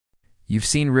You've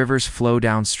seen rivers flow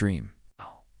downstream.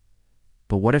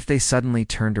 But what if they suddenly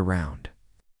turned around?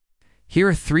 Here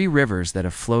are 3 rivers that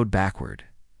have flowed backward,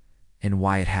 and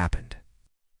why it happened.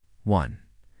 1.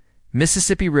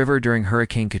 Mississippi River. During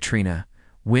Hurricane Katrina,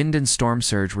 wind and storm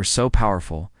surge were so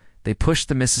powerful, they pushed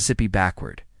the Mississippi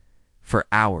backward. For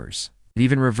hours. It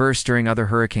even reversed during other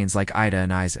hurricanes like Ida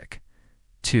and Isaac.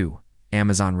 2.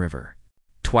 Amazon River.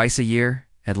 Twice a year,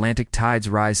 Atlantic tides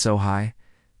rise so high,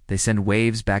 they send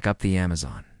waves back up the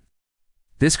Amazon.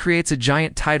 This creates a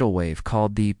giant tidal wave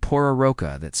called the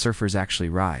Pororoca that surfers actually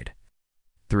ride.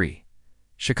 3.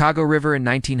 Chicago River. In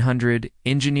 1900,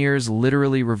 engineers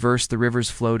literally reversed the river's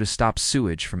flow to stop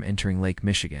sewage from entering Lake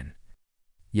Michigan.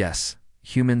 Yes,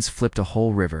 humans flipped a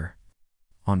whole river.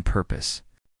 On purpose.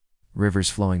 Rivers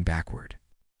flowing backward.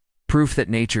 Proof that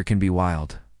nature can be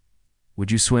wild.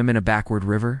 Would you swim in a backward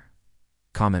river?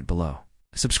 Comment below.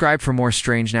 Subscribe for more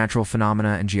strange natural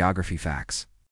phenomena and geography facts.